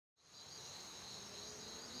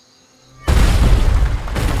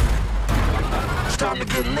time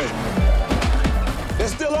to get lit. They're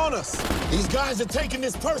still on us. These guys are taking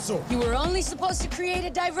this personal. You were only supposed to create a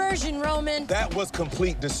diversion, Roman. That was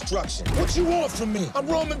complete destruction. What you want from me? I'm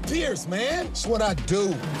Roman Pierce, man. It's what I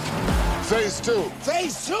do. Phase 2.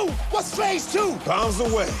 Phase 2? What's phase 2? Bombs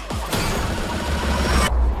away.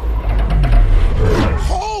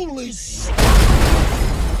 Holy shit!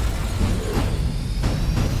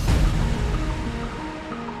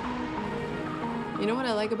 You know what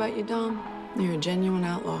I like about you, Dom? You're a genuine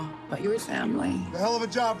outlaw. But you're family. A hell of a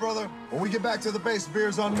job, brother. When we get back to the base,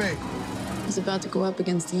 beer's on me. He's about to go up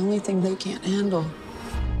against the only thing they can't handle.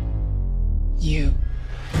 You.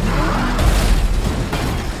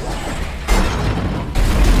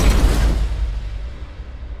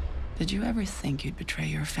 Did you ever think you'd betray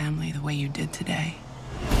your family the way you did today?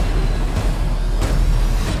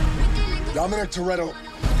 Dominic Toretto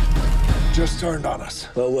just turned on us.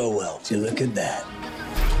 Well. You look at that.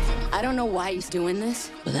 I don't know why he's doing this,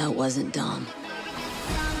 but that wasn't Dom.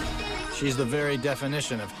 She's the very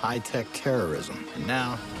definition of high-tech terrorism. And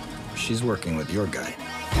now, she's working with your guy.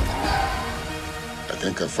 I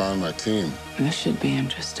think I found my team. This should be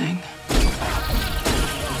interesting.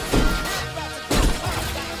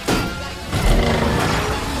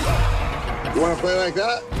 You want to play like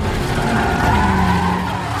that?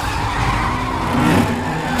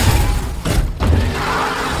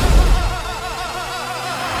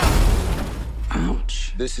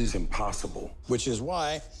 Ouch. This is impossible. Which is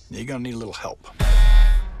why you're gonna need a little help.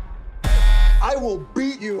 I will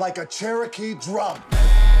beat you like a Cherokee drum.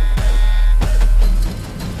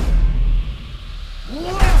 In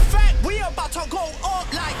fact, we about to go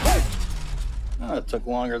up like... Oh, it took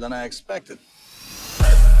longer than I expected.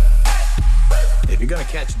 If you're gonna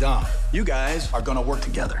catch Dom, you guys are gonna work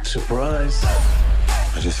together. Surprise.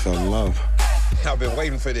 I just fell in love. I've been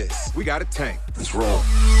waiting for this. We got a tank. Let's roll.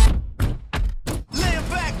 Laying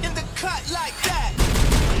back in the cut like that.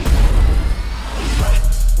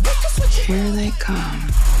 Here they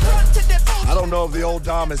come. I don't know if the old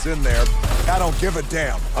Dom is in there. I don't give a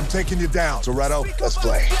damn. I'm taking you down. Toretto, let's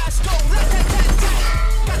play.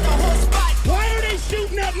 Why are they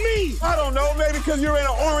shooting at me? I don't know. Maybe because you're in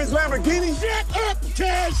an orange Lamborghini? Shut up,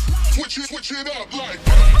 Cash. Switch it up like.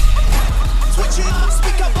 Switch it,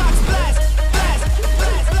 speaker box blast, blast,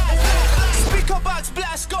 blast, blast. Speaker box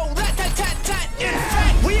blast, go rat tat tat tat. In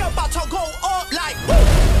fact, we about to go up like.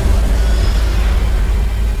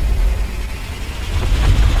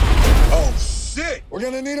 Oh, shit. We're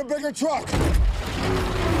gonna need a bigger truck.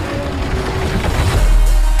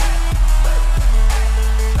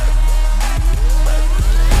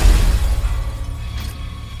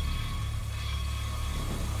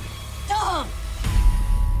 Dom!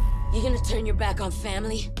 You gonna turn your back on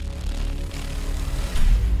family?